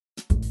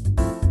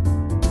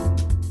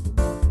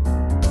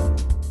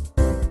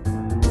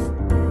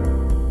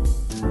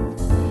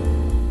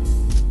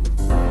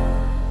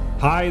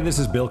Hi, this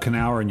is Bill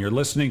Knauer, and you're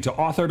listening to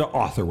Author to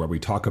Author, where we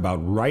talk about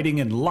writing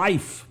and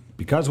life.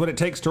 Because what it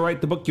takes to write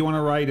the book you want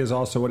to write is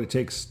also what it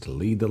takes to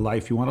lead the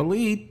life you want to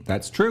lead.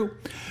 That's true.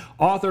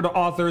 Author to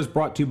Author is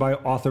brought to you by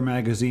Author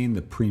Magazine,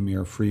 the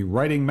premier free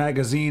writing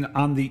magazine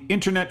on the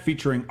internet,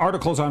 featuring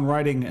articles on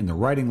writing and the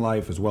writing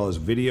life, as well as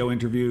video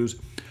interviews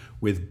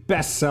with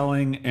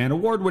best-selling and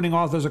award-winning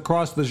authors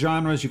across the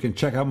genres. You can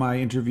check out my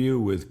interview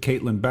with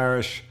Caitlin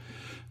Barish,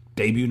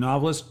 debut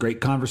novelist. Great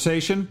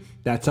conversation.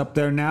 That's up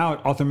there now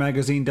at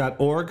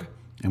authormagazine.org.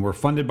 And we're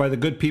funded by the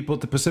good people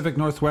at the Pacific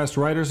Northwest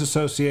Writers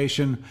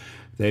Association.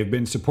 They've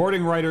been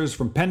supporting writers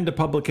from pen to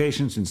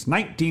publication since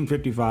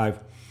 1955.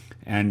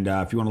 And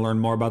if you want to learn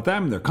more about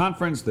them, their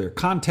conference, their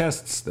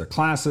contests, their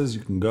classes,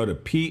 you can go to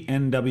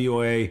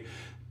pnwa.org.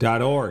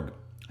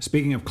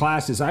 Speaking of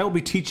classes, I will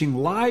be teaching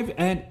live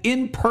and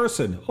in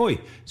person.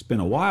 It's been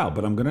a while,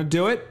 but I'm going to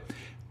do it.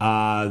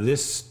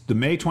 The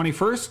May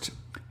 21st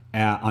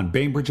on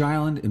Bainbridge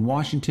Island in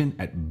Washington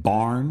at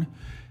BARN,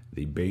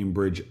 the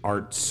Bainbridge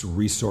Arts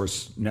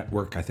Resource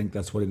Network. I think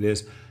that's what it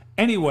is.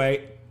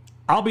 Anyway,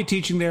 I'll be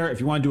teaching there. If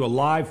you want to do a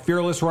live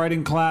fearless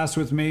writing class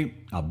with me,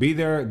 I'll be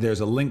there. There's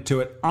a link to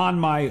it on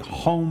my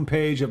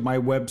homepage of my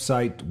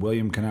website,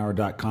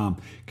 williamknauer.com.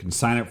 You can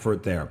sign up for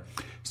it there.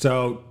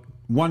 So,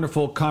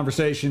 wonderful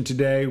conversation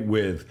today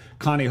with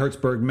Connie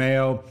Hertzberg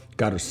Mayo.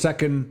 Got her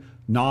second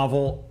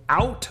novel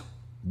out.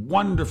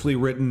 Wonderfully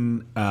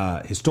written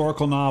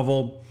historical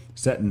novel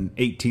set in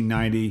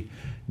 1890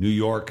 New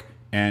York.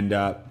 And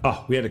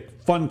we had a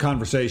fun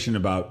conversation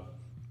about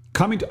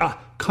coming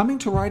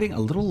to writing a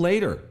little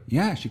later.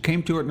 Yeah, she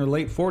came to it in her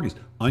late 40s.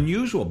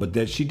 Unusual, but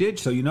that she did.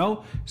 So,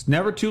 it's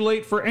never too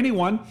late for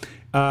anyone.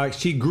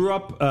 She grew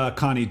up,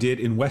 Connie did,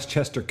 in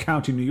Westchester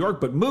County, New York,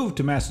 but moved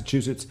to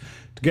Massachusetts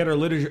to get her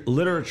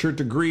literature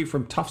degree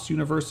from Tufts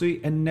University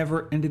and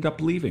never ended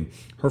up leaving.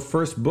 Her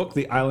first book,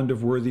 The Island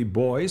of Worthy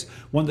Boys,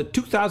 won the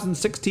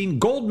 2016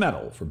 Gold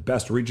Medal for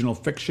Best Regional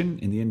Fiction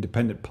in the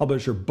Independent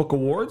Publisher Book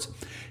Awards.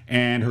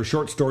 And her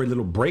short story,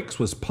 Little Breaks,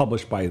 was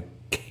published by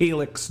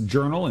Calyx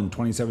Journal in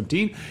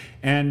 2017.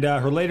 And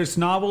her latest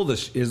novel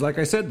is, like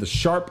I said, The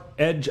Sharp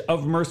Edge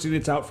of Mercy, and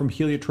it's out from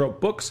Heliotrope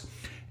Books.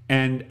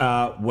 And,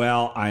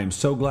 I am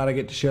so glad I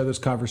get to share this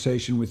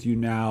conversation with you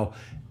now.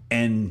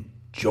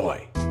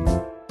 Enjoy.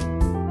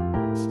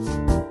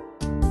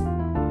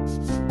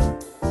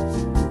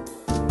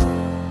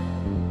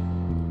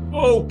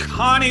 Oh,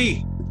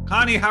 Connie.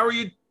 Connie, how are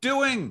you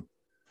doing?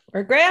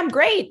 I'm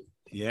great.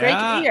 Yeah. Great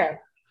to be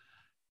here.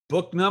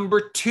 Book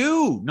number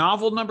 2,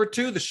 novel number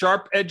 2, The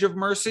Sharp Edge of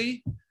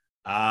Mercy.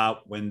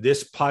 When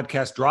this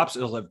podcast drops,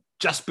 it'll have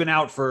just been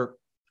out for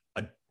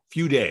a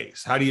few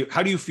days. How do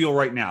you feel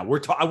right now? We're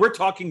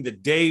talking the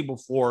day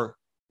before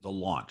the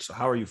launch. So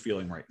how are you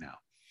feeling right now?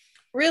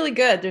 Really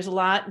good. There's a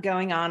lot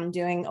going on. I'm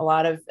doing a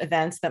lot of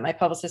events that my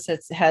publicist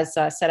has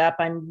set up.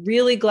 I'm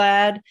really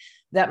glad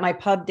that my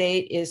pub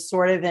date is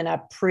sort of in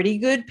a pretty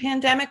good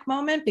pandemic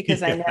moment,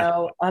 because I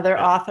know other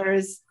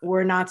authors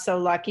were not so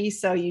lucky.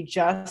 So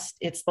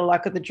it's the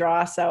luck of the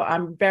draw. So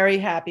I'm very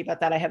happy about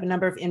that. I have a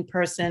number of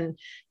in-person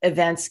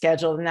events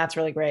scheduled, and that's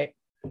really great.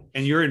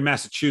 And you're in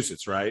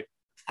Massachusetts, right?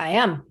 I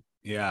am.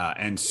 Yeah.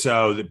 And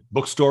so the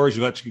bookstores,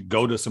 you actually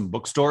go to some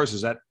bookstores.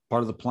 Is that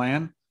part of the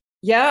plan?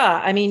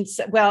 Yeah.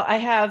 I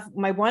have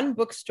my one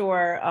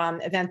bookstore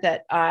event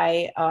that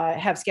I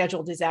have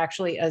scheduled is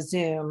actually a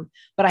Zoom,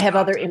 but I have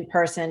other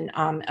in-person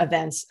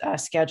events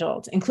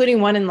scheduled, including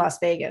one in Las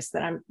Vegas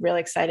that I'm really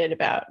excited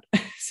about.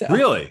 So,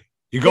 really?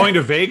 You're going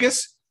to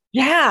Vegas?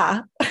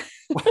 Yeah.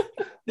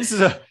 This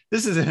is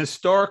a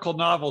historical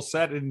novel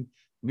set in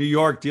New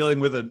York dealing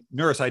with a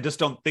nurse. I just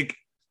don't think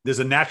there's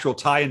a natural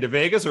tie into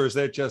Vegas, or is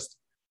that just...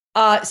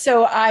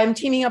 So I'm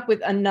teaming up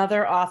with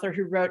another author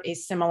who wrote a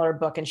similar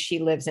book, and she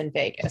lives in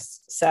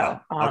Vegas. So,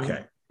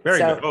 okay. Very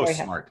good. Oh,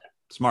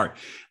 smart.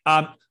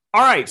 All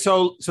right.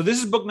 So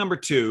this is book number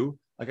 2.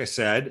 Like I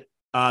said,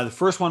 the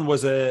first one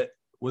it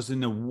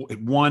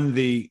won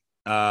the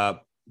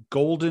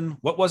golden,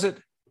 what was it?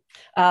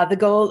 The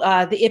gold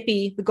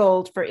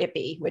for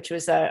IPPY, which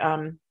was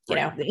the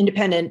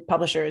Independent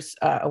Publishers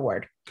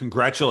Award.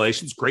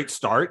 Congratulations. Great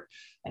start.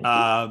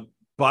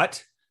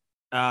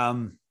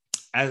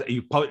 As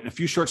you published a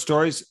few short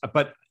stories,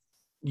 but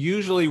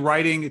usually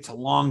writing, it's a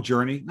long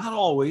journey. Not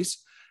always.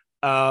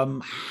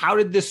 How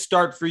did this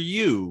start for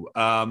you?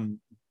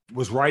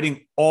 Was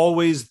writing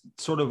always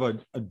sort of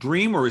a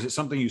dream, or is it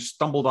something you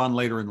stumbled on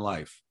later in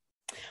life?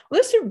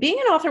 Well, being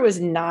an author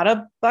was not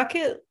a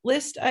bucket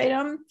list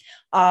item,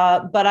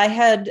 but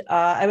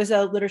I was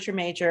a literature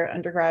major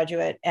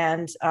undergraduate,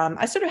 and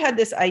I sort of had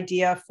this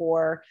idea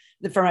for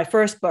my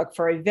first book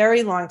for a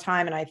very long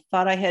time, and I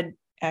thought I had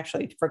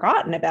actually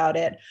forgotten about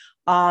it.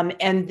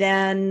 And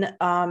then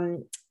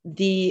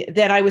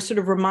I was sort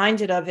of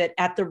reminded of it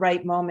at the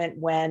right moment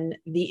when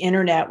the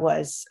internet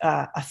was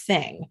a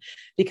thing,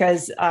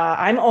 because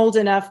I'm old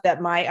enough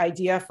that my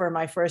idea for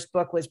my first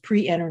book was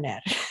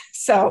pre-internet.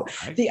 So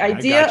the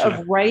idea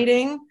of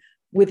writing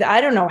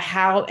I don't know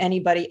how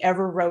anybody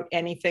ever wrote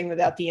anything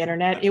without the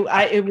internet.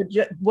 It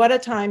would what a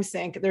time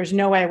sink. There's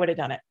no way I would have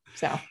done it.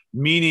 So,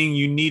 meaning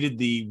you needed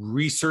the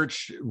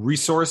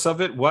resource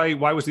of it. Why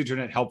was the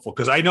internet helpful?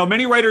 Because I know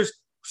many writers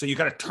say you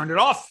got to turn it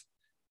off.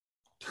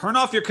 Turn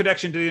off your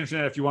connection to the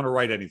internet if you want to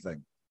write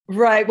anything.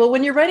 right. Well,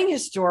 when you're writing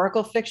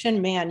historical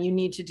fiction, man, you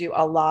need to do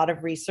a lot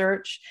of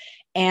research.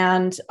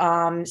 And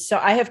so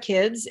I have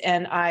kids,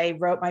 and I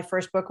wrote my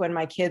first book when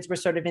my kids were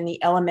sort of in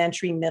the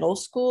elementary, middle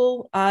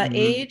school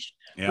age,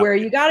 where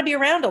you got to be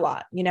around a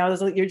lot. You know,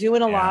 you're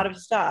doing a lot of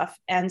stuff.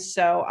 And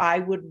so I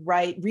would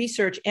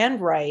research and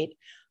write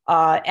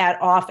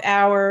at off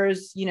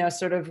hours, you know,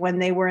 sort of when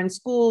they were in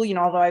school, you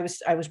know, although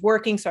I was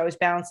working, so I was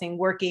balancing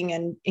working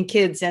and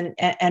kids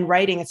and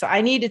writing. And so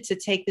I needed to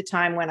take the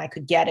time when I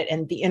could get it.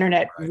 And the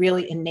internet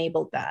really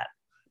enabled that.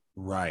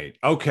 Right.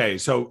 Okay.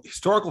 So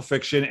historical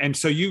fiction. And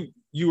so you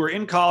were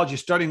in college, you're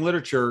studying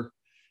literature,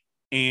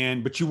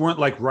 but you weren't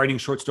like writing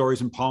short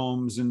stories and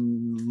poems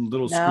and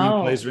little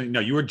screenplays. No,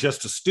 you were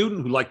just a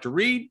student who liked to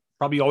read,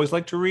 probably always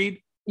liked to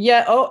read.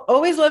 Yeah,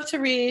 always loved to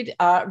read,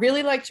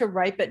 really liked to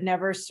write, but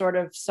never sort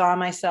of saw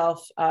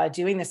myself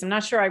doing this. I'm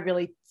not sure I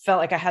really felt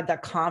like I had the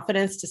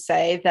confidence to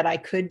say that I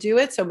could do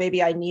it. So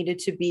maybe I needed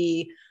to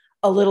be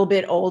a little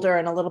bit older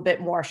and a little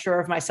bit more sure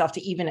of myself to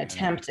even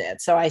attempt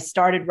it. So I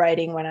started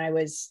writing when I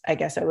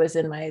guess I was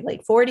in my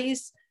late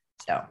 40s.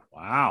 So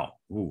wow.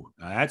 Ooh,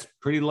 that's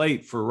pretty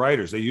late for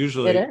writers. They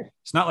usually,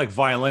 it's not like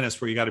violinists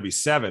where you got to be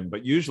 7,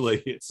 but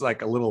usually it's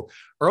like a little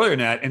earlier than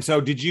that. And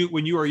so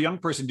when you were a young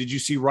person, did you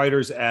see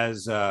writers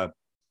as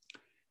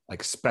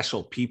like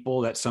special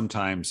people? That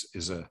sometimes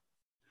did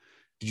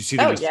you see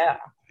them?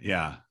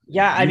 Yeah.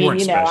 I mean,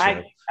 you know,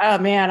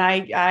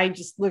 I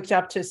just looked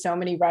up to so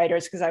many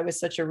writers because I was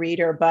such a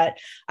reader, but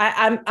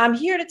I'm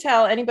here to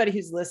tell anybody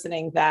who's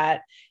listening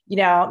that, you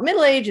know,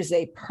 middle age is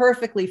a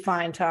perfectly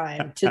fine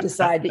time to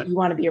decide that you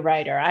want to be a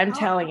writer. I'm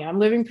telling you, I'm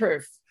living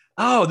proof.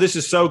 Oh, this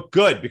is so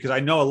good, because I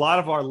know a lot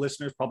of our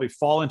listeners probably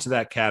fall into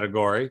that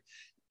category.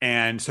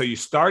 And so you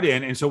start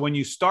in, and so when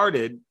you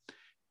started,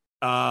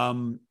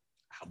 why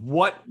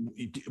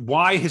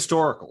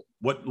historical?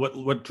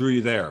 What drew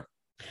you there?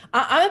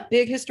 I'm a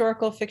big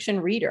historical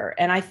fiction reader,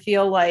 and I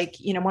feel like,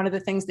 you know, one of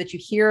the things that you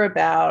hear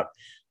about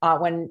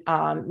when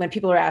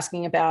people are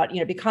asking about, you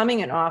know,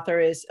 becoming an author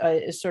is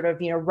sort of,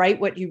 you know,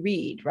 write what you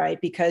read, right?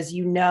 Because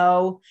you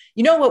know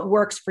what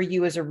works for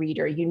you as a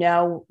reader. You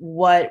know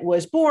what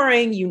was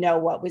boring. You know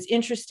what was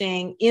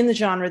interesting in the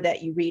genre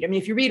that you read. I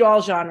mean, if you read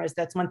all genres,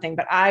 that's one thing,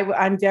 but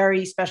I'm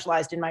very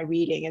specialized in my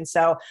reading, and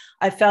so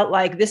I felt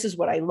like this is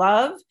what I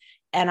love.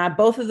 And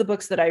both of the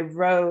books that I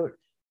wrote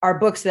are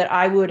books that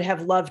I would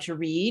have loved to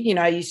read. You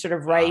know, you sort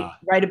of write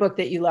a book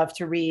that you love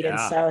to read. And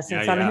so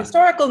since I'm a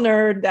historical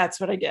nerd,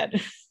 that's what I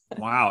did.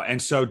 Wow. And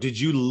so did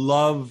you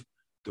love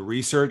the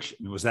research?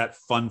 Was that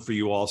fun for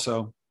you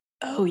also?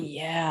 Oh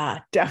yeah,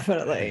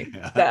 definitely.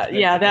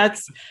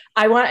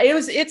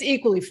 It's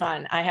equally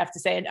fun, I have to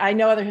say. And I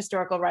know other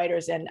historical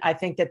writers, and I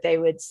think that they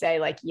would say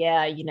like,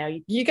 yeah, you know,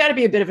 you got to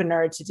be a bit of a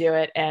nerd to do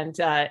it. And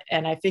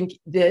I think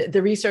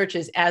the research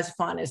is as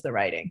fun as the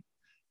writing.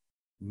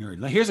 Nerd.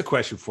 Now, here's a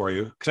question for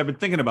you, because I've been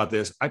thinking about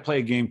this. I play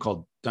a game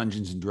called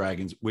Dungeons and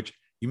Dragons, which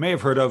you may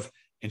have heard of,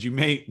 and you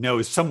may know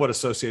is somewhat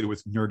associated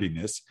with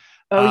nerdiness.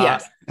 Oh,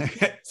 yes.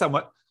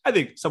 Somewhat, I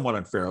think somewhat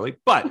unfairly,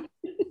 but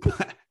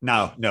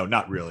no,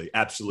 not really.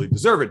 Absolutely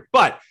deserve it.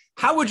 But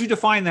how would you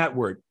define that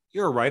word?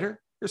 You're a writer.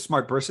 You're a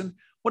smart person.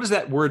 What does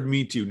that word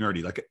mean to you,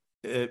 nerdy? Like,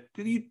 can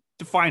you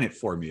define it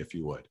for me, if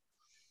you would?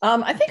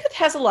 I think it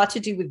has a lot to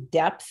do with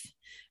depth.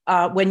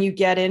 When you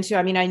get into,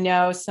 I mean, I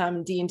know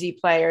some D&D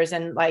players,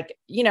 and like,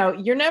 you know,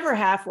 you're never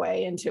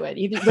halfway into it.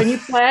 When you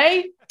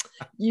play,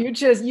 you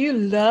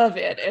love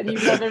it, and you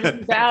love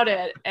everything about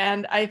it.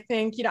 And I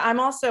think, you know, I'm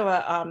also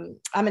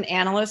I'm an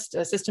analyst,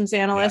 a systems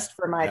analyst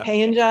for my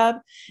paying job.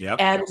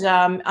 And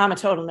I'm a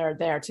total nerd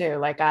there too.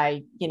 Like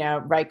I, you know,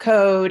 write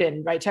code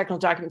and write technical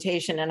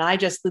documentation, and I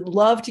just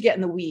love to get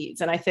in the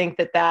weeds. And I think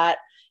that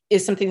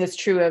is something that's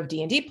true of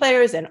D&D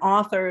players and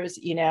authors.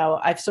 You know,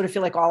 I sort of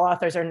feel like all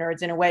authors are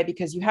nerds in a way,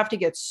 because you have to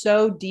get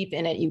so deep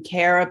in it. You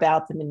care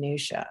about the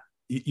minutia.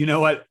 You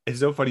know what? It's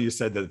so funny you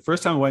said that. The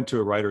first time I went to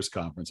a writers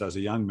conference, I was a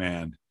young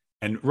man,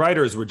 and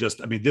writers were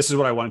just, I mean, this is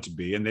what I wanted to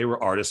be. And they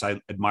were artists. I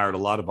admired a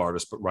lot of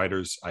artists, but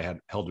writers I had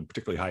held in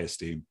particularly high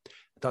esteem. I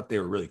thought they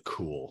were really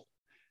cool.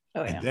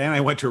 Oh, yeah. And then I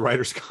went to a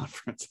writers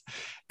conference,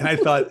 and I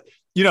thought,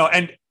 you know,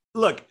 and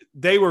look,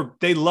 they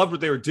loved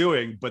what they were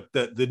doing, but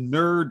the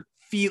nerd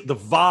feel, the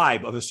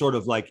vibe of a sort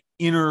of like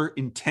inner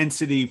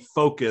intensity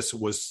focus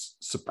was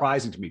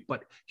surprising to me.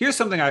 But here's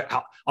something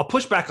I'll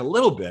push back a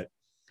little bit,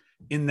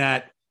 in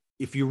that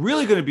if you're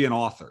really going to be an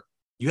author,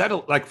 you had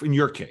to, like in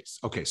your case,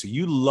 okay, so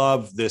you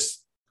love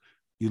this,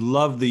 you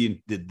love the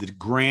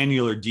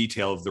granular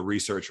detail of the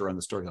research around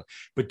the storytelling,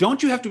 but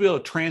don't you have to be able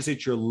to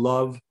translate your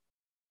love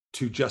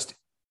to just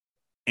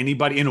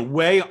anybody in a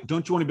way?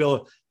 Don't you want to be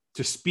able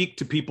to speak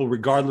to people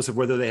regardless of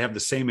whether they have the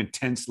same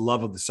intense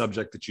love of the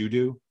subject that you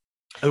do?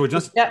 In other words,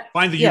 just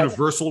find the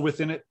universal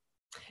within it.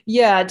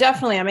 Yeah,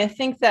 definitely. I mean, I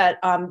think that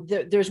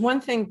there's one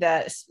thing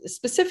that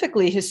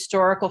specifically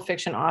historical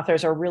fiction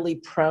authors are really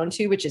prone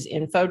to, which is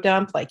info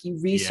dump. Like you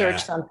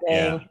research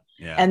something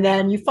Yeah. And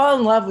then you fall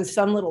in love with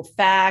some little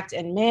fact,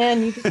 and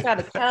man, you just got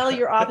to tell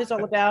your authors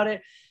all about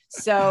it.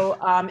 So,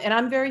 and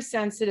I'm very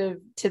sensitive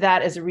to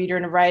that as a reader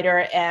and a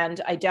writer. And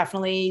I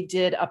definitely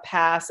did a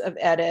pass of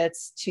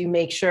edits to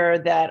make sure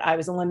that I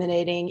was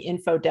eliminating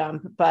info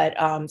dump. But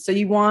so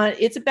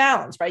it's a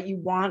balance, right? You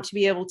want to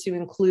be able to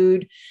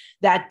include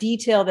that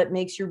detail that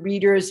makes your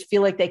readers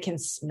feel like they can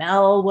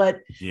smell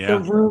what the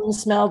room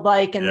smelled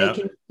like, and they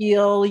can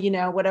feel,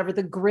 whatever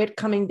the grit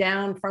coming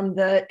down from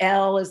the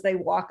L as they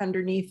walk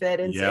underneath it,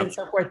 and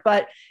so forth.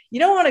 But you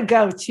don't want to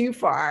go too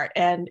far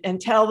and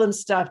tell them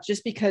stuff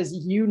just because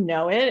you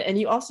know it. And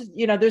you also,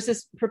 there's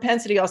this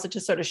propensity also to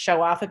sort of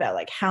show off about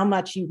like how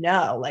much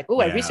like,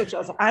 oh, I researched,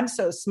 I'm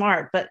so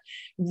smart, but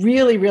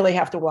really, really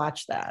have to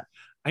watch that.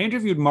 I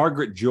interviewed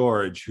Margaret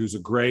George, who's a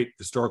great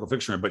historical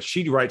fiction writer, but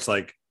she writes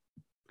like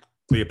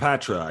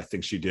Cleopatra, I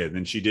think she did. And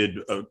then she did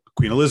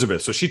Queen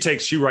Elizabeth. So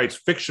she writes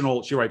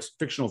fictional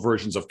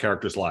versions of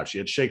characters' lives. She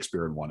had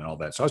Shakespeare in one and all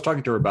that. So I was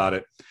talking to her about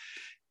it.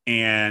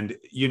 And,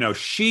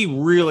 she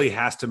really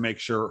has to make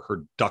sure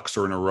her ducks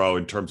are in a row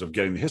in terms of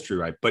getting the history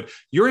right. But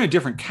you're in a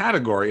different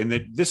category in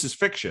that this is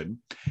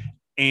fiction.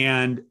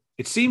 And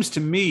it seems to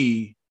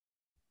me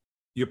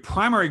your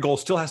primary goal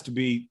still has to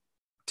be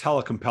tell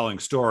a compelling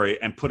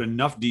story and put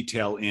enough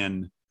detail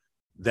in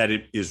that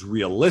it is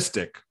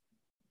realistic.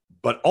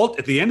 But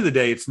at the end of the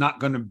day, it's not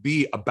going to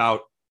be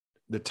about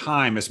the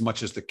time as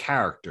much as the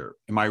character.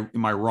 Am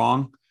I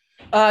wrong?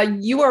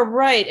 You are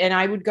right. And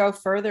I would go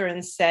further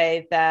and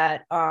say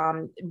that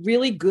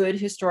really good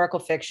historical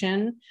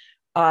fiction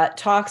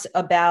talks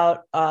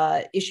about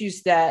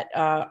issues that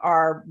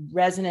are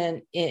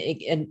resonant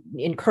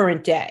in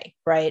current day,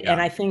 right? Yeah.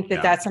 And I think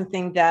that that's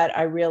something that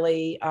I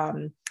really,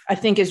 I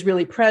think is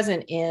really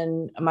present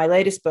in my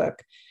latest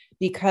book,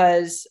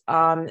 because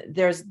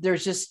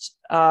there's just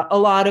a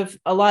lot of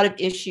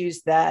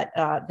issues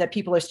that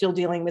people are still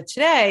dealing with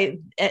today,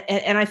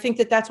 and I think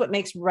that that's what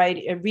makes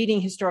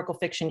reading historical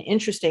fiction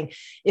interesting.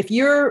 If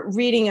you're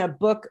reading a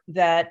book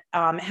that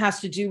has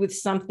to do with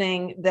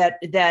something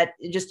that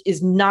just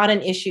is not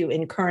an issue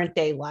in current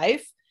day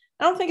life,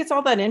 I don't think it's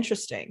all that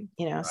interesting,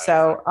 Right.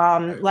 So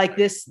like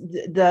this,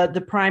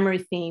 the primary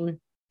theme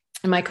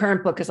in my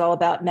current book is all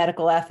about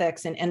medical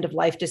ethics and end of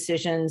life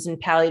decisions and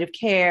palliative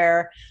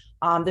care.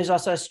 There's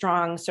also a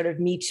strong sort of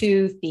Me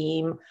Too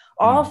theme,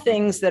 all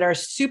things that are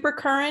super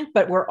current,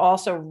 but were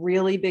also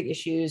really big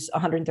issues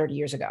 130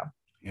 years ago.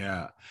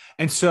 Yeah.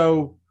 And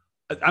so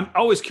I'm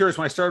always curious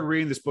when I started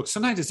reading this book,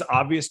 sometimes it's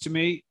obvious to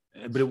me,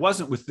 but it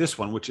wasn't with this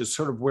one, which is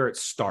sort of where it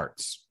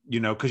starts,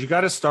 because you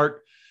got to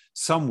start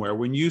somewhere.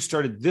 When you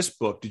started this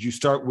book, did you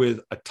start with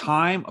a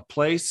time, a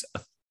place,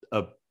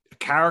 a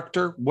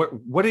character? What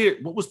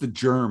was the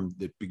germ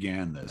that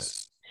began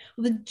this?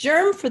 The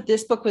germ for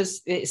this book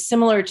was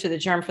similar to the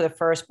germ for the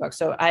first book.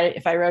 So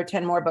if I wrote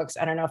 10 more books,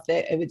 I don't know if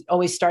it would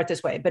always start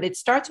this way, but it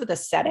starts with a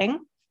setting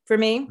for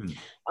me.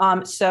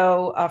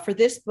 So for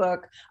this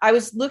book, I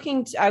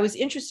was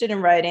interested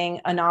in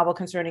writing a novel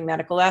concerning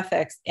medical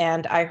ethics.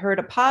 And I heard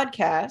a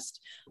podcast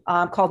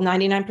called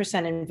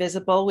 99%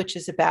 Invisible, which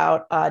is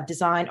about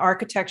design,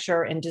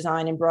 architecture, and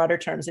design in broader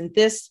terms. And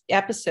this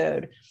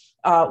episode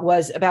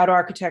was about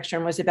architecture,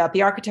 and was about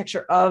the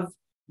architecture of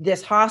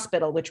this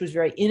hospital, which was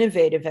very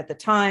innovative at the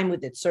time,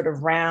 with its sort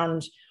of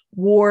round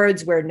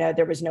wards where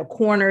there was no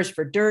corners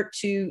for dirt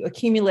to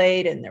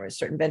accumulate, and there was a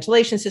certain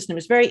ventilation system. It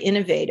was very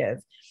innovative.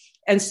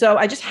 And so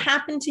I just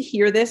happened to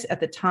hear this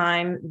at the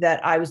time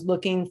that I was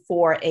looking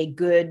for a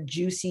good,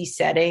 juicy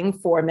setting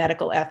for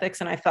medical ethics.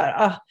 And I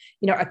thought,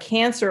 a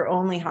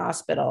cancer-only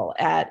hospital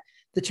at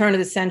the turn of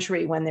the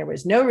century, when there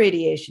was no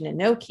radiation and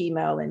no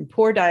chemo and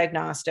poor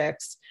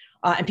diagnostics,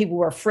 and people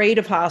were afraid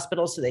of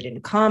hospitals, so they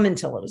didn't come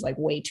until it was like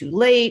way too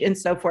late and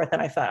so forth.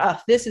 And I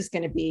thought, this is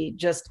going to be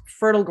just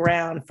fertile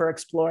ground for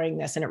exploring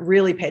this. And it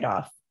really paid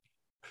off.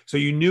 So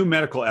you knew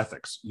medical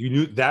ethics. You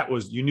knew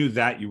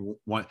that you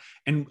want.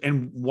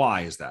 And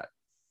why is that?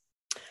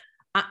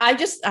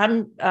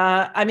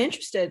 I'm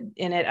interested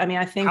in it. I mean,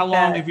 I think. How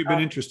long have you been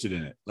interested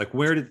in it? Like,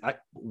 where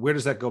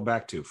does that go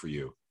back to for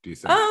you, do you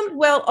think?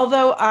 Well,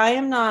 although I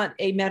am not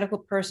a medical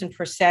person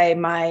per se,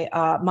 my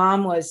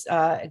mom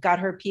got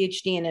her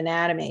PhD in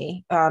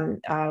anatomy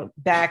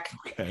back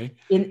in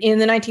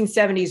the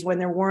 1970s, when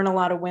there weren't a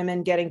lot of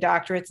women getting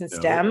doctorates in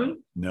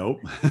STEM. Nope.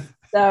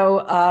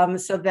 So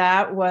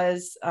that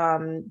was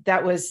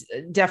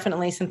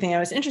definitely something I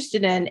was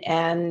interested in.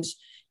 And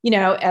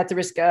at the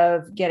risk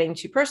of getting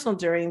too personal,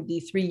 during the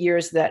 3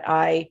 years that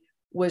I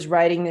was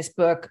writing this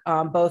book,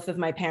 both of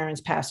my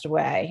parents passed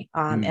away,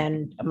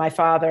 and my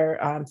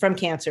father from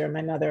cancer, and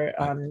my mother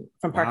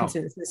from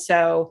Parkinson's.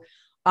 So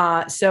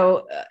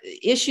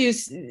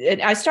issues.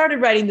 I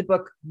started writing the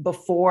book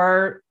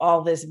before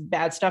all this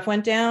bad stuff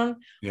went down.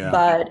 Yeah.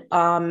 But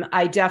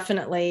I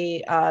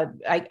definitely,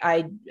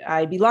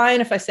 I'd be lying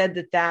if I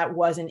said that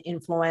wasn't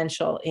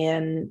influential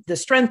in the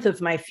strength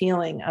of my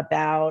feeling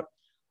about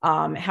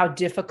how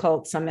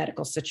difficult some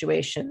medical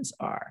situations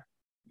are.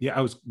 Yeah,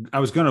 I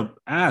was going to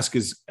ask,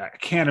 I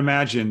can't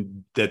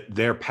imagine that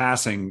their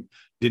passing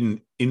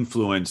didn't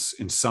influence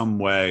in some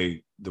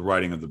way the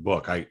writing of the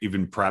book,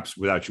 even perhaps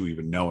without you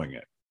even knowing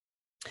it?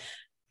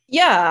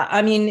 Yeah,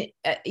 I mean,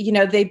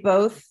 they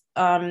both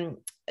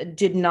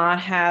did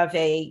not have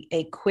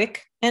a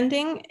quick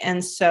ending,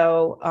 and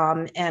so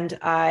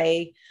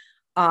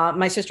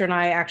my sister and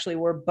I actually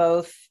were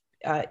both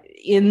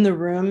in the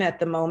room at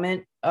the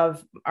moment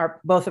of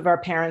both of our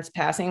parents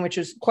passing, which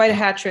was quite a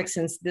hat trick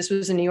since this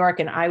was in New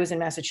York and I was in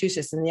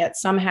Massachusetts, and yet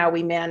somehow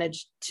we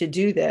managed to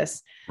do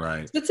this.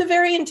 Right. So it's a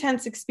very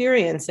intense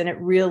experience, and it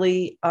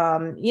really,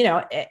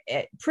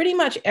 pretty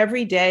much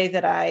every day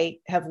that I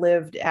have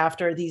lived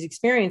after these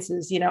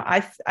experiences,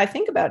 I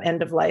think about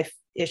end of life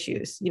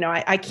issues.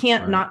 I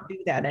can't not do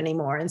that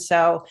anymore, and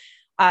so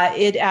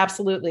it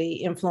absolutely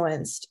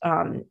influenced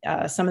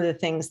some of the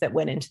things that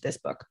went into this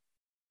book.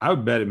 I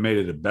would bet it made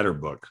it a better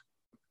book,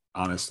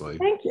 honestly.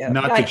 Thank you.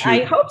 Not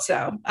I hope so.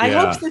 Yeah. I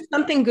hope that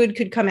something good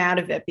could come out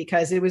of it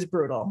because it was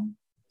brutal.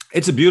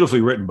 It's a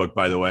beautifully written book,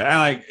 by the way.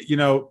 I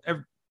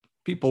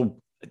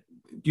people,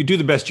 you do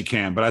the best you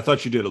can, but I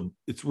thought you did.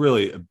 It's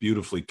really a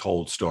beautifully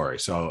told story.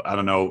 So I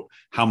don't know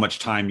how much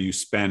time you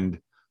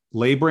spend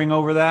laboring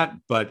over that,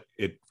 but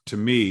to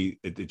me,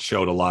 it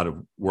showed a lot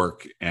of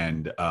work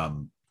and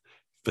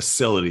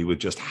facility with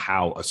just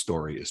how a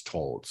story is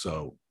told.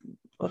 So,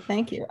 well,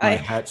 thank you. My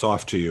hat's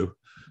off to you.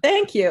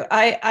 Thank you.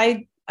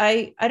 I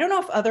don't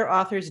know if other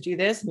authors do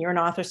this, and you're an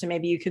author, so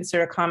maybe you can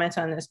sort of comment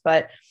on this,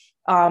 but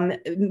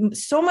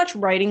so much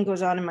writing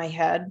goes on in my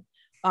head.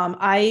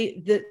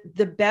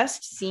 The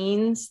best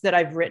scenes that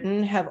I've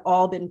written have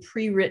all been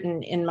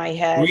pre-written in my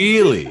head.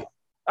 Really?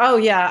 Oh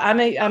yeah,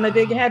 I'm a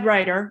big head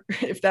writer,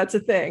 if that's a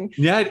thing.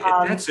 Yeah,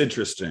 that's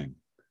interesting.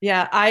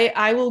 Yeah,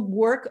 I will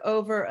work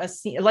over a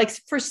scene, like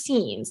for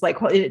scenes, like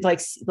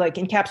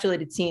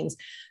encapsulated scenes.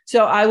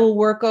 So I will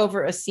work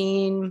over a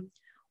scene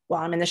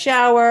while I'm in the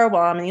shower,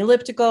 while I'm in the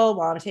elliptical,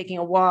 while I'm taking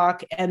a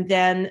walk. And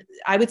then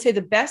I would say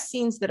the best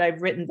scenes that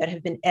I've written that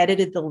have been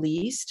edited the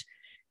least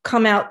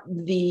come out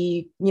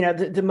the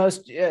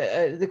most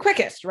the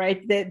quickest,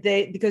 right?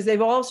 Because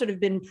they've all sort of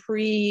been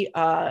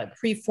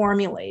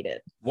pre-formulated.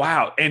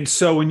 Wow. And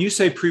so when you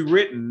say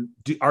pre-written,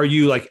 are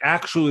you like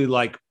actually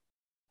like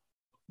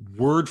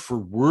word for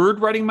word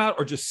writing them out,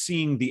 or just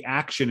seeing the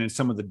action and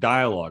some of the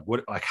dialogue?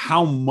 What, like,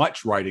 how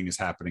much writing is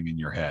happening in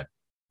your head?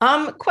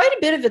 Quite a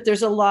bit of it.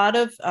 There's a lot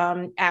of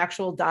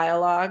actual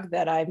dialogue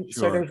that I'm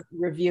sort of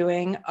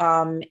reviewing.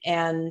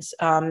 And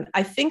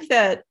I think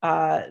that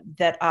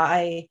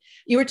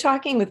you were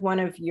talking with one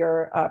of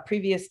your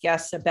previous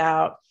guests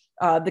about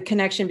the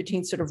connection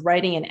between sort of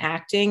writing and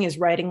acting. Is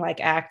writing like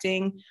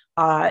acting?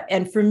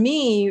 And for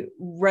me,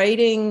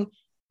 writing,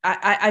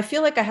 I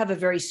feel like I have a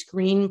very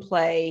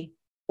screenplay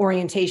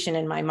orientation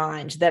in my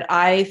mind, that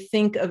I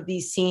think of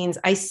these scenes,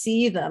 I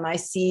see them, I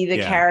see the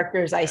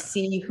characters, I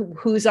see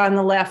who's on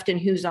the left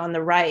and who's on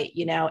the right,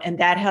 and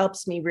that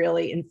helps me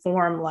really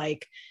inform,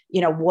 like,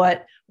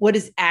 what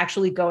is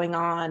actually going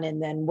on,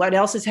 and then what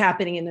else is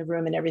happening in the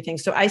room and everything.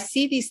 So I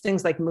see these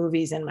things like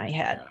movies in my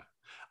head.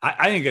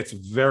 I think it's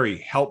very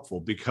helpful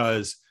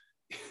because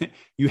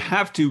you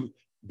have to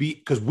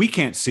because we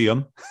can't see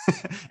them.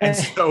 And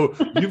so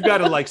you've got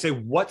to like say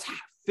what's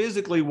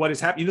physically what is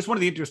happening. That's one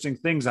of the interesting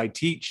things. I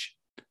teach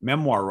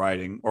memoir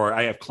writing, or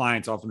I have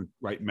clients often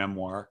write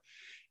memoir.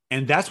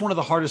 And that's one of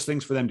the hardest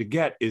things for them to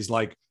get is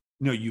like,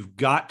 you've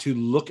got to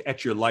look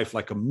at your life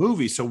like a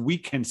movie so we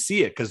can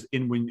see it. Because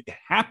when it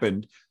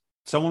happened,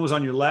 someone was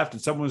on your left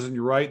and someone was on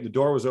your right, and the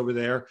door was over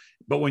there.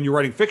 But when you're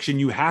writing fiction,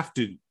 you have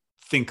to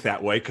think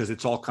that way because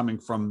it's all coming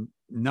from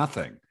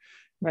nothing.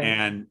 Right.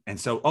 And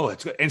so,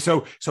 it's good. And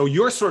so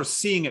you're sort of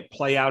seeing it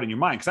play out in your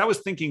mind. Because I was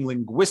thinking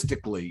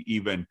linguistically,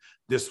 even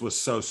this was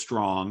so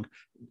strong.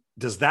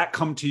 Does that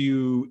come to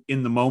you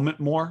in the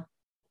moment more?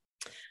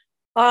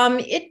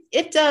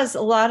 It does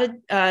a lot of,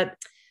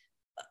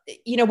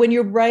 when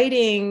you're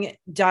writing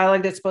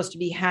dialogue that's supposed to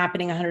be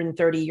happening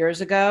 130 years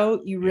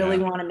ago, you really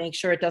want to make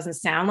sure it doesn't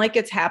sound like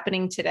it's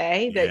happening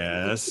today.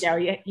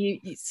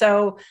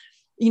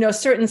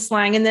 Certain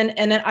slang. And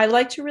then I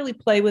like to really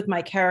play with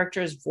my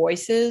characters'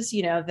 voices,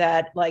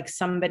 that like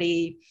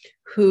somebody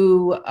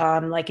who,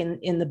 like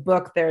in the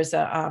book, there's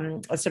a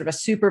sort of a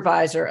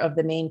supervisor of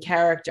the main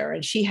character,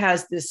 and she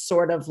has this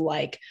sort of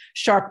like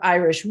sharp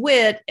Irish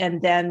wit.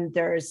 And then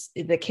there's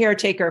the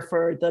caretaker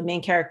for the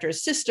main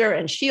character's sister,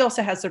 and she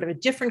also has sort of a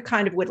different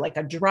kind of wit, like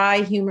a dry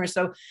humor.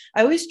 So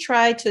I always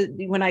try to,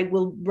 when I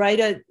will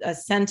write a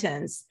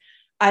sentence,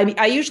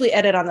 I usually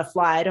edit on the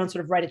fly. I don't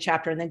sort of write a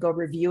chapter and then go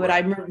review it.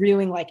 Right. I'm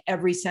reviewing like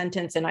every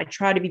sentence, and I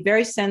try to be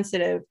very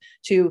sensitive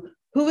to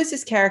who is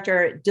this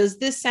character? Does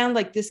this sound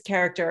like this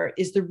character?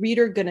 Is the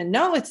reader going to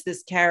know it's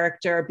this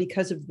character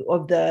because of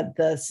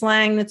the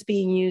slang that's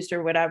being used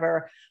or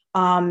whatever?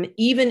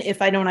 Even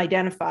if I didn't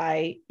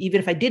identify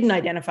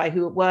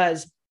who it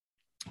was,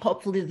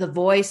 hopefully the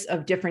voice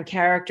of different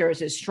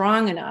characters is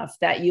strong enough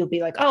that you'll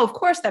be like, oh, of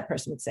course that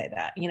person would say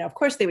that. Of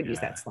course they would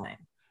use that slang.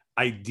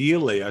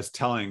 Ideally, I was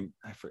telling,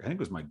 I think it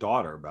was my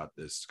daughter about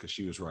this because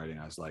she was writing.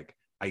 I was like,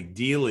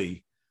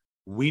 ideally,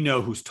 we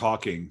know who's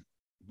talking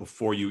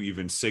before you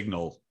even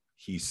signal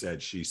he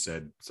said, she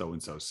said, so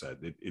and so said.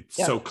 It's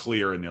Yep. so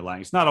clear in their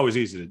language. It's not always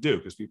easy to do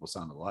because people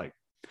sound alike.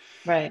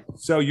 Right.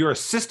 So you're a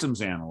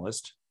systems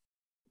analyst,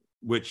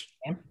 which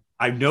Okay.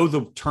 I know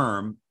the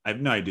term. I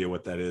have no idea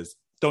what that is.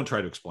 Don't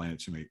try to explain it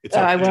to me. It's Oh,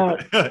 I okay.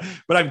 won't.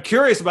 But I'm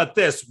curious about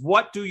this.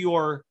 What do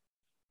your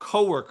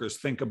coworkers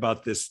think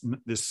about this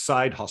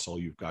side hustle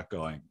you've got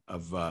going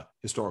of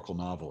historical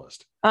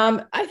novelist?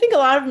 I think a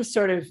lot of them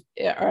sort of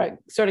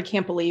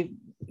can't believe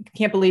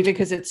it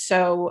because it's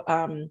so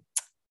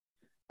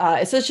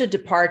it's such a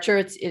departure.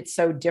 It's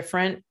so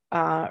different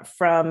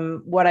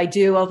from what I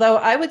do. Although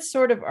I would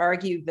sort of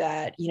argue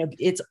that,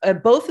 it's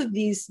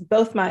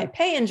both my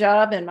paying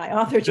job and my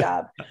author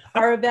job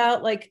are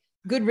about like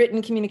good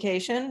written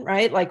communication,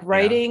 right? Like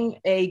writing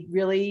a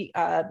really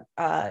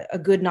a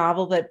good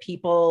novel that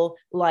people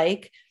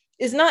like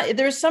is not,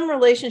 there's some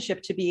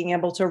relationship to being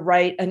able to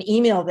write an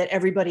email that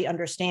everybody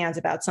understands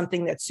about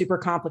something that's super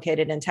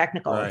complicated and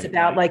technical. Right, it's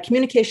about like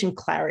communication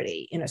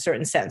clarity in a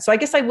certain sense. So I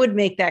guess I would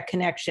make that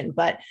connection,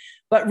 but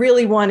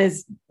really one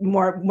is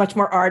much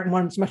more art and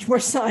one's much more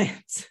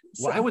science.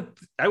 Well,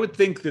 I would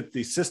think that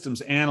the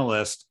systems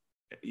analyst,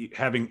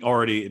 having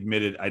already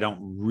admitted, I don't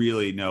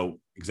really know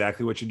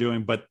exactly what you're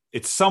doing, but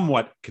it's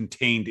somewhat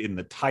contained in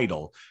the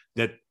title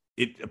that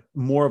it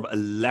more of a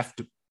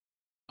left.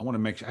 I want to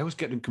make sure I was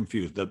getting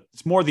confused.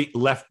 It's more the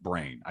left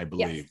brain, I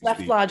believe. Yes,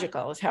 left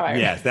logical is how I.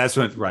 Yes, that's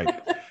what. Right.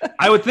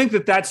 I would think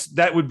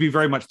that would be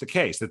very much the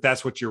case.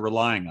 That's what you're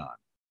relying on.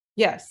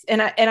 Yes,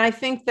 and I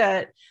think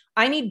that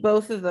I need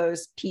both of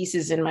those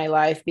pieces in my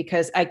life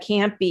because I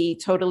can't be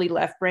totally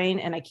left brain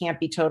and I can't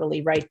be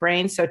totally right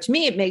brain. So to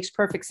me, it makes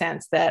perfect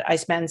sense that I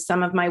spend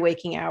some of my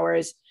waking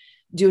hours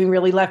doing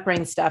really left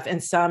brain stuff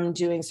and some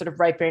doing sort of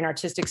right brain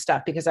artistic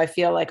stuff because I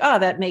feel like,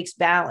 that makes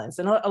balance.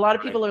 And a lot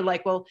of people are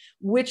like, well,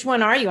 which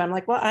one are you? I'm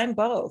like, well, I'm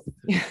both.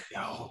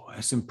 Oh,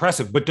 that's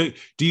impressive. But do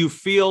you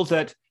feel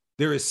that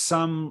there is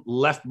some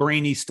left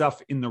brainy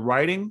stuff in the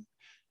writing?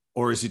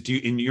 Or is it,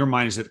 in your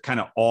mind, is it kind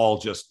of all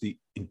just the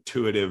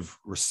intuitive,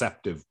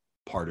 receptive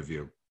part of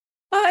you?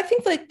 I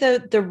think like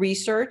the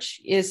research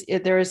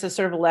there is a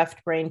sort of a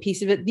left brain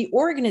piece of it. The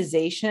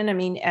organization, I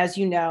mean, as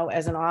you know,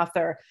 as an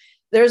author,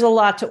 there's a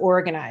lot to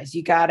organize.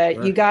 You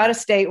gotta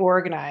stay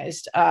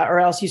organized,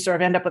 or else you sort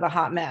of end up with a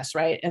hot mess,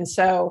 right? And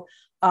so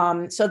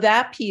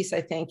that piece,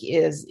 I think,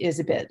 is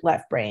a bit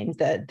left brain.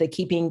 The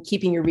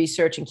keeping your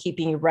research and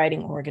keeping your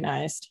writing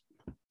organized.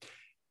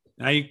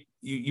 Now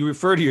you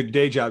refer to your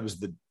day job as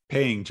the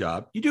paying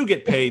job. You do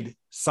get paid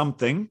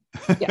something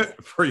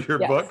for your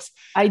books.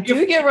 I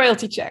do get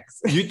royalty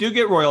checks. You do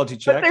get royalty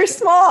checks. But they're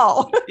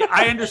small.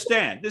 I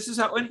understand. This is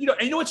how,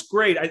 and what's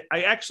great.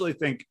 I actually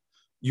think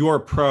your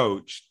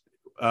approach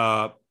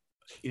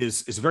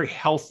is a very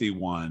healthy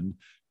one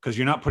because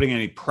you're not putting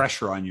any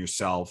pressure on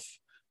yourself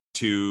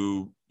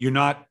you're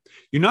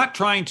not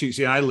trying to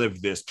see, I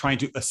live this, trying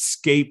to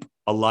escape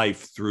a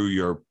life through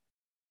your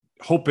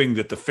hoping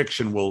that the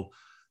fiction will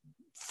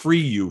free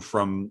you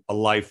from a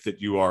life that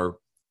you are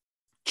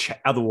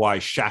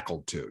otherwise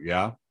shackled to.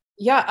 Yeah.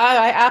 Yeah,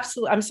 I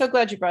absolutely. I'm so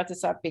glad you brought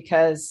this up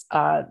because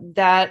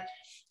that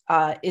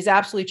is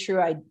absolutely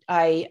true.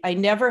 I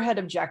never had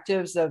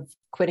objectives of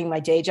quitting my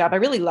day job. I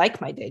really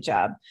like my day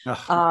job.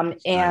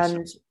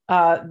 And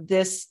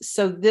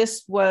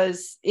this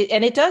was,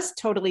 and it does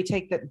totally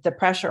take the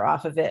pressure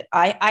off of it.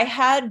 I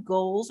had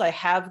goals. I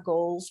have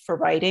goals for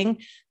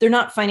writing. They're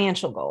not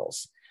financial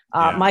goals.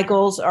 My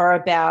goals are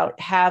about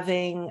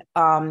having,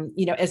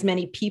 as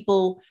many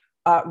people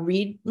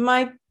read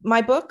my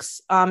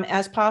books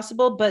as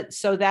possible. But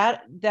so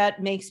that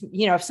makes,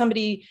 if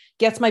somebody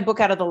gets my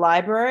book out of the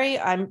library,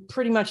 I'm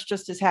pretty much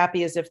just as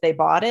happy as if they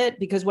bought it,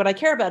 because what I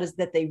care about is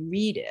that they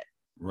read it.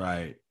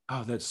 Right.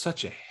 Oh, that's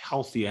such a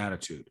healthy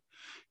attitude.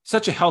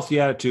 Such a healthy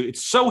attitude.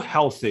 It's so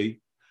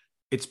healthy.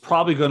 It's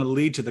probably going to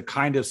lead to the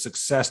kind of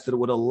success that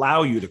would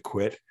allow you to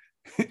quit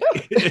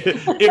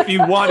if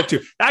you wanted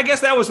to. I guess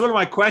that was one of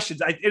my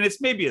questions. And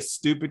it's maybe a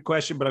stupid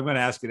question, but I'm going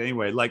to ask it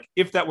anyway. Like,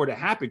 if that were to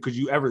happen, could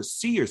you ever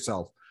see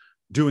yourself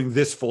doing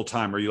this full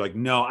time? Or are you like,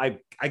 no, I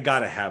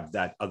got to have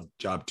that other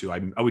job too.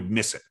 I would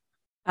miss it.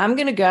 I'm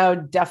going to go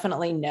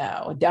definitely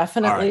no.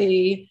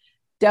 Definitely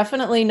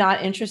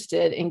not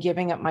interested in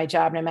giving up my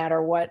job no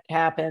matter what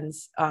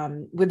happens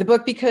with the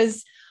book,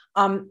 because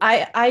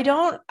I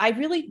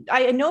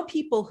know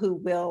people who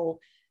will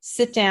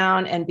sit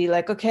down and be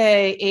like,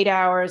 okay, 8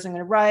 hours, I'm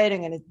going to write, I'm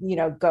going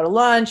to, go to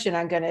lunch and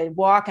I'm going to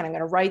walk and I'm going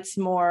to write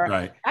some more.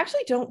 Right. I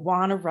actually don't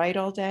want to write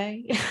all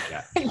day.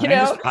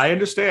 Yeah. I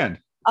understand.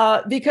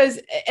 Because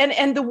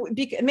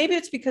maybe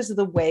it's because of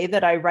the way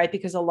that I write,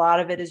 because a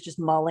lot of it is just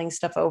mulling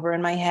stuff over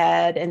in my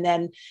head. And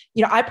then,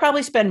 I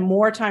probably spend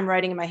more time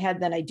writing in my head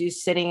than I do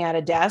sitting at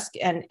a desk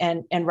and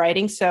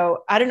writing. So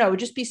I don't know, it would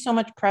just be so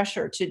much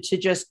pressure to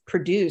just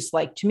produce.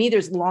 Like, to me,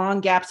 there's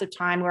long gaps of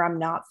time where I'm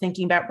not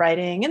thinking about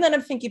writing, and then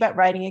I'm thinking about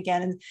writing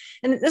again.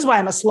 And this is why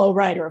I'm a slow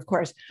writer, of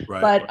course.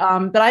 Right. But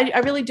I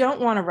really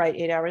don't want to write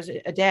 8 hours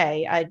a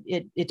day.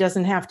 It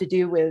doesn't have to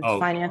do with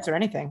finance or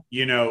anything.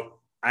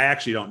 I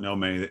actually don't know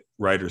many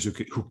writers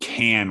who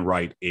can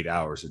write 8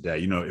 hours a day.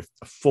 You know, if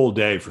a full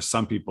day for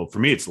some people, for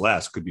me, it's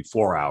less, could be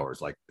 4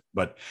 hours.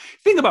 But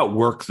think about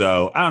work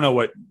though. I don't know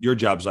what your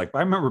job's like, but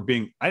I remember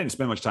I didn't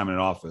spend much time in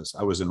an office.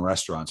 I was in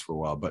restaurants for a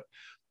while, but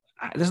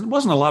there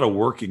wasn't a lot of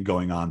working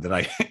going on that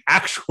I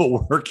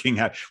actual working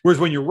at. Whereas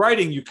when you're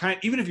writing,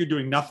 even if you're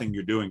doing nothing,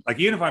 you're doing, like,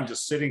 even if I'm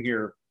just sitting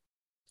here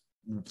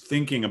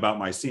thinking about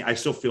my scene, I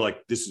still feel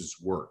like this is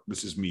work.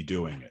 This is me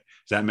doing it.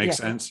 Does that make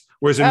sense?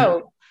 Whereas in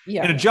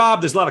a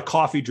job, there's a lot of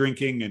coffee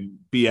drinking and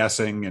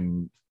BSing,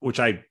 and which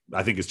I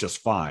think is just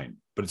fine.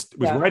 But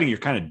with writing, you're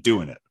kind of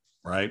doing it,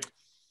 right?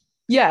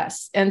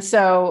 Yes. And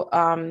so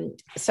when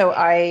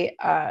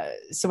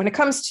it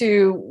comes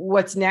to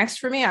what's next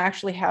for me, I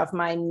actually have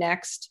my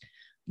next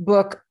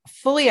book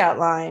fully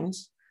outlined.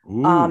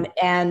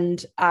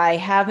 And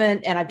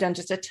I've done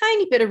just a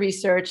tiny bit of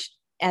research,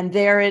 and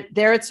there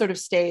it sort of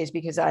stays,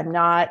 because I'm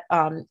not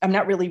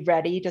really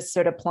ready to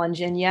sort of plunge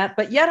in yet,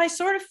 but yet I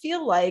sort of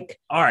feel like,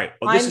 all right,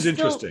 well, this is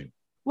interesting.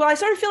 Well, I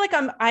sort of feel like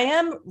I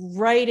am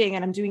writing,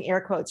 and I'm doing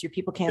air quotes. Your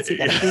people can't see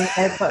that I'm doing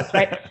air quotes,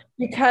 right?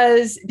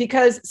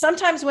 Because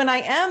sometimes when I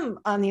am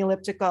on the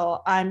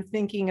elliptical, I'm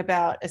thinking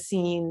about a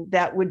scene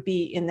that would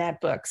be in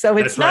that book. So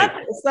it's not.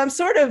 Right. I'm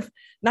sort of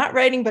not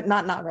writing, but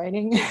not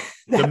writing.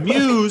 The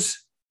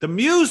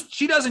muse,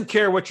 she doesn't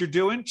care what you're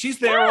doing. She's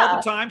there all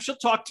the time. She'll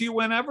talk to you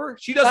whenever.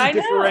 She doesn't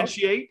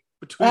differentiate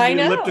between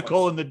the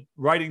elliptical and the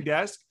writing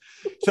desk.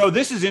 So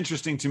this is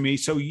interesting to me.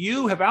 So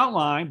you have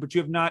outlined, but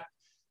you have not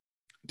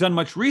done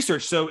much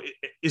research. So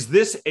is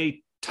this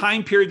a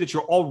time period that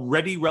you're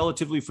already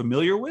relatively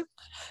familiar with?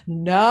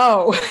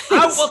 No.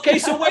 Okay.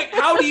 So wait,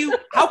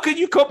 how can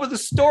you come up with a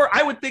story?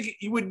 I would think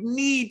you would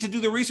need to do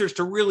the research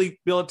to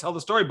really be able to tell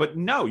the story, but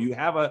no, you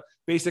have a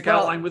basic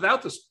outline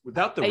without the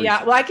research.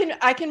 Yeah. Well,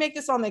 I can make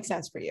this all make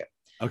sense for you.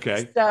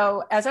 Okay.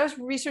 So as I was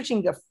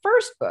researching the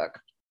first book,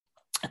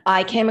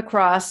 I came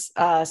across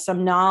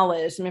some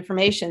knowledge, some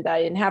information that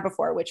I didn't have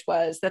before, which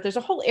was that there's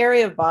a whole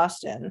area of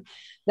Boston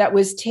that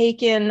was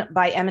taken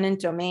by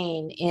eminent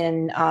domain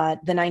in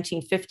the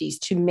 1950s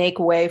to make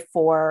way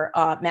for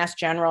Mass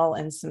General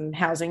and some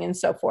housing and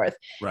so forth.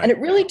 Right. And it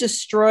really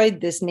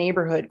destroyed this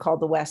neighborhood called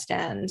the West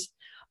End.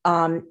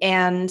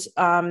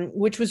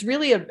 Which was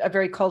really a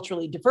very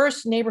culturally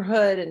diverse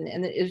neighborhood.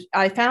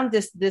 I found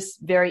this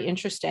very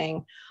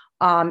interesting.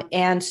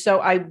 And so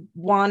I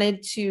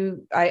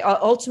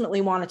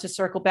ultimately wanted to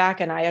circle back,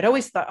 and I had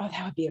always thought,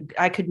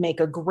 I could make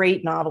a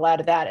great novel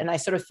out of that. And I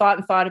sort of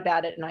thought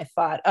about it. And I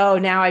thought,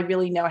 now I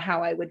really know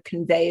how I would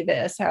convey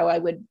this, how I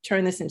would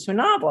turn this into a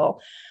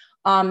novel.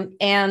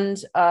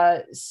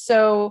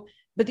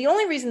 But the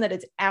only reason that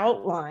it's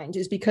outlined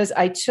is because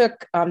I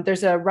took,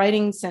 there's a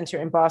writing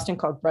center in Boston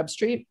called Grub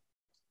Street.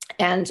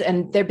 And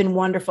they've been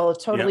wonderful. I've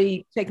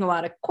totally taken a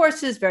lot of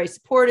courses, very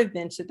supportive,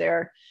 been to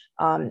their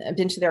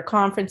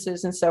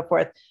conferences and so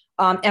forth.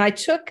 And I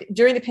took,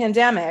 during the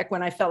pandemic,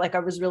 when I felt like I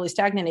was really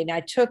stagnating,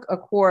 I took a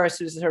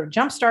course. It was sort of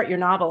jumpstart your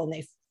novel, and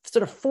they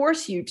sort of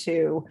force you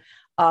to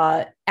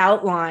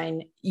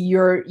outline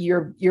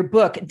your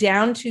book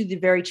down to the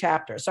very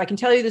chapter. So I can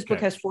tell you this book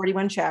has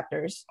 41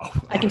 chapters.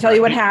 I can tell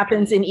you what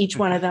happens in each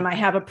one of them. I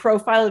have a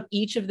profile of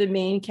each of the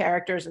main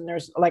characters, and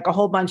there's like a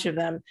whole bunch of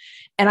them.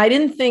 And I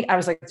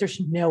was like,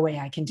 there's no way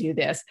I can do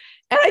this.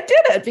 And I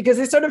did it because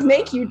they sort of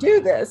make you do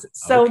this.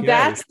 So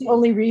that's the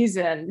only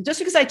reason,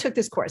 just because I took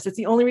this course, it's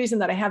the only reason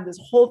that I have this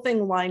whole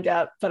thing lined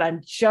up, but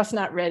I'm just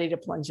not ready to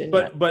plunge in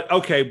yet. But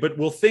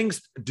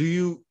do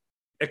you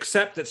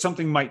accept that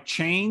something might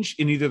change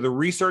in either the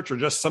research, or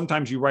just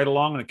sometimes you write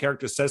along and a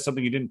character says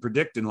something you didn't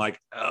predict, and like,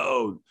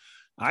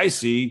 I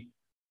see.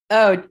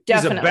 Oh,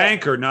 definitely. He's a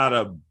banker, not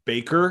a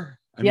baker.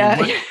 I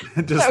mean,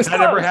 does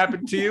that ever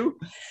happen to you?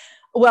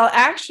 Well,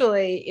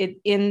 actually,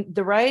 in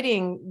the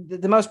writing,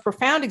 the most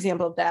profound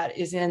example of that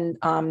is in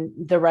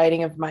the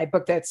writing of my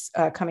book that's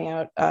coming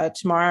out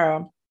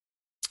tomorrow.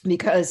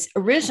 Because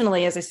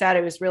originally, as I said,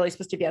 it was really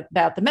supposed to be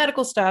about the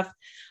medical stuff.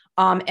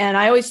 And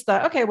I always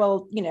thought, okay,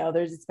 well,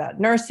 it's about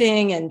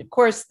nursing, and of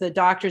course the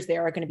doctors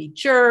there are going to be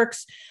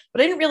jerks,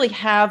 but I didn't really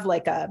have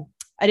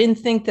I didn't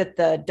think that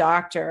the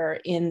doctor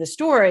in the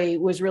story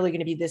was really going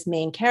to be this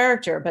main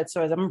character. But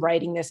so as I'm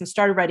writing this, and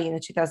started writing in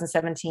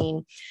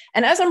 2017,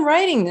 and as I'm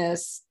writing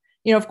this,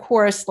 of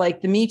course,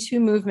 like the Me Too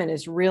movement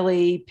is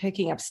really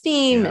picking up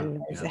steam,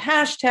 and there's a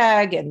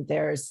hashtag, and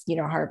there's,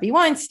 Harvey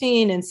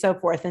Weinstein and so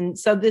forth. And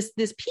so this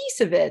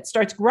piece of it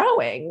starts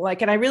growing,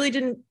 and I really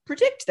didn't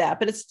predict that,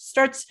 but it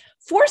starts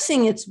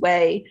forcing its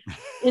way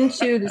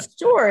into the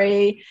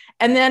story.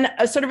 And then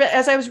sort of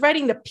as I was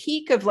writing, the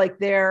peak of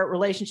their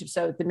relationship,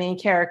 so the main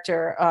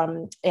character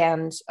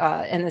and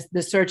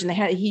the surgeon,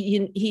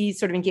 he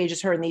sort of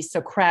engages her in these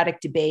Socratic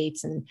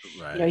debates, and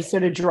he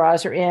sort of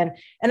draws her in.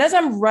 And as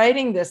I'm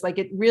writing this,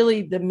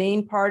 the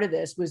main part of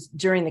this was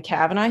during the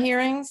Kavanaugh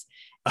hearings.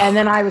 And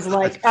then I was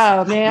like,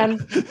 oh man,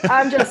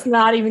 I'm just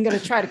not even going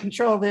to try to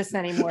control this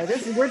anymore.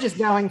 We're just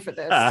going for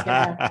this.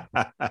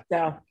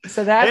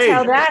 So that's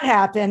how that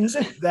happened.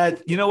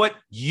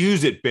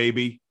 Use it,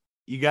 baby.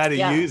 You got to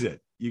use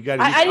it. You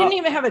got. I didn't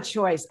even have a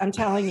choice. I'm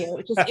telling you,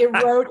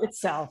 it wrote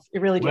itself.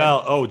 It really did.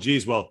 Well, oh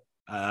geez. Well,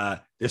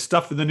 there's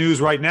stuff in the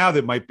news right now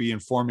that might be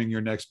informing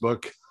your next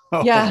book.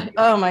 Yeah.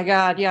 Oh my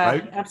God. Yeah.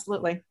 Right?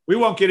 Absolutely. We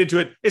won't get into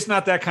it. It's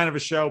not that kind of a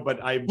show, but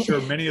I'm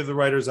sure many of the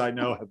writers I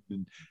know have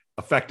been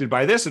affected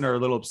by this and are a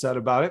little upset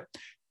about it.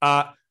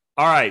 All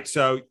right.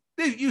 So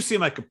you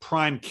seem like a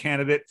prime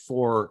candidate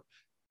for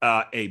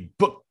a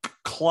book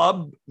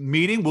club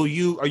meeting. Are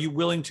you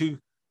willing to,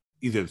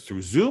 either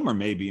through Zoom or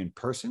maybe in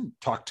person,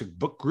 talk to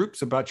book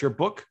groups about your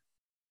book?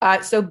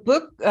 So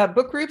book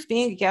groups,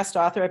 being a guest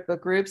author at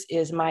book groups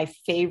is my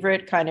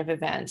favorite kind of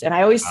event. And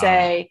I always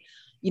say,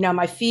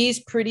 my fee's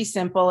pretty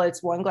simple.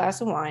 It's one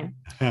glass of wine.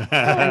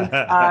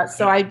 And,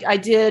 so I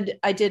did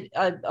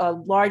a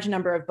large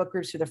number of book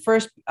groups for the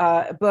first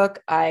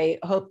book. I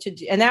hope to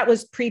do, and that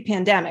was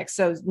pre-pandemic,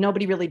 so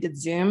nobody really did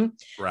Zoom.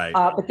 Right.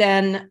 But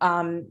then,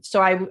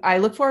 so I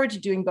look forward to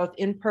doing both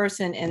in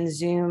person and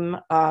Zoom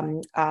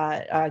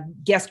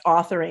guest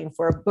authoring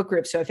for a book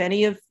group. So if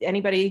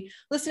anybody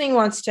listening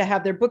wants to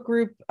have their book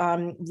group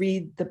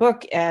read the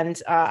book, and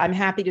I'm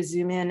happy to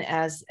Zoom in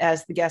as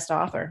the guest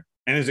author.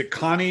 And is it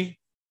Connie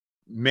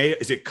Mayo?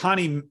 Is it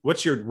Connie?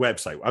 What's your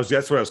website?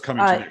 That's what I was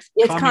coming to next.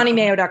 It's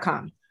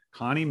ConnieMayo.com.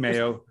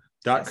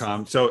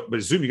 ConnieMayo.com. Yes. So, but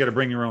Zoom, you got to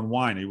bring your own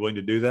wine. Are you willing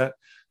to do that?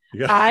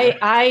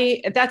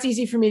 That's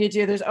easy for me to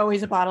do. There's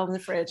always a bottle in the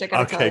fridge.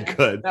 Okay,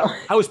 good. So.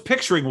 I was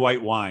picturing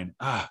white wine.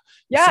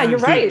 Yeah, you're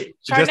right.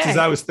 Just as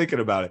I was thinking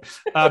about it.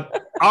 All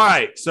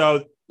right.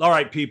 So, all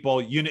right, people,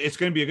 it's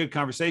going to be a good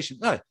conversation.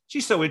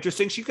 She's so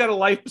interesting. She's got a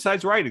life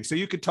besides writing. So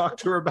you could talk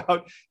to her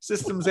about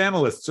systems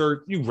analysts,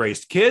 or you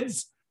raised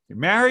kids. You're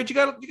married, you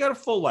got a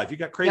full life. You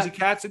got crazy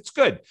cats. It's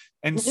good.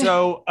 And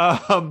so,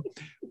 but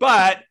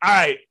all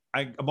right,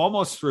 I'm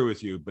almost through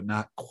with you, but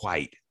not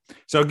quite.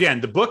 So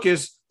again, the book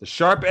is The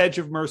Sharp Edge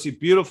of Mercy,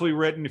 beautifully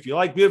written. If you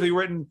like beautifully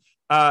written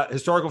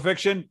historical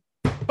fiction,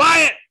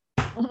 buy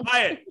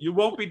it. You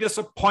won't be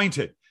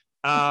disappointed.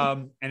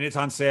 And it's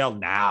on sale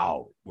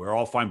now, where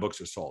all fine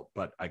books are sold.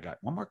 But I got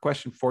one more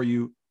question for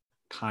you,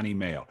 Connie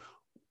Mayo.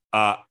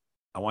 I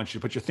want you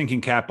to put your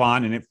thinking cap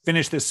on and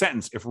finish this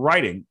sentence. If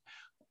writing,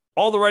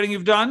 all the writing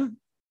you've done,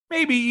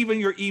 maybe even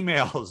your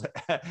emails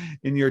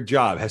in your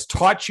job, has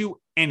taught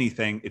you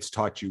anything, it's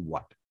taught you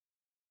what?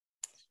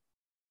 I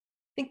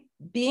think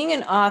being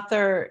an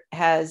author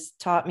has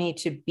taught me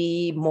to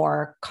be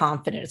more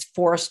confident. It's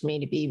forced me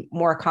to be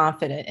more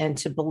confident and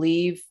to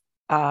believe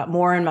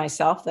more in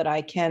myself, that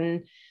I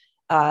can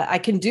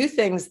do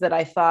things that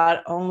I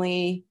thought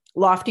only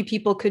lofty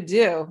people could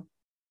do.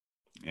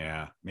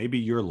 Yeah, maybe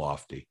you're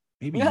lofty.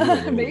 Maybe you're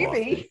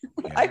lofty.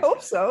 Yeah. I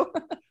hope so.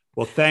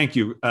 Well, thank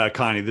you,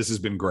 Connie. This has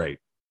been great.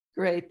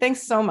 Great.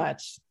 Thanks so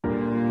much.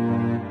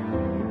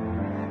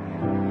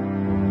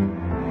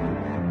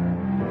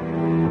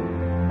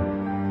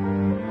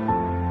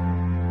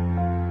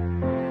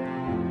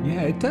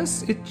 Yeah, it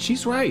does.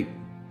 She's right.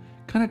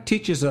 Kind of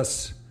teaches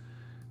us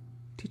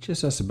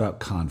about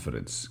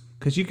confidence,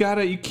 because you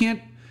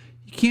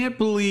can't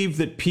believe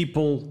that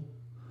people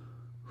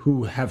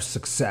who have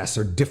success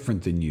are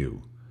different than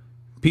you.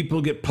 People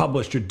get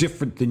published are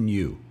different than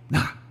you.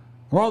 Nah,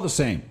 we're all the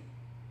same.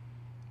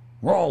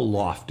 We're all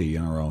lofty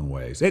in our own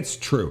ways. It's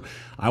true.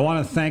 I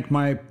want to thank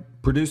my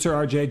producer,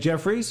 RJ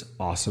Jeffries.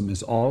 Awesome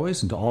as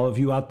always. And to all of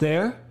you out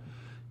there,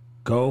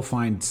 go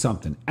find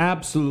something,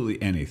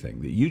 absolutely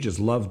anything that you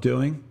just love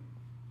doing,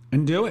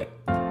 and do it.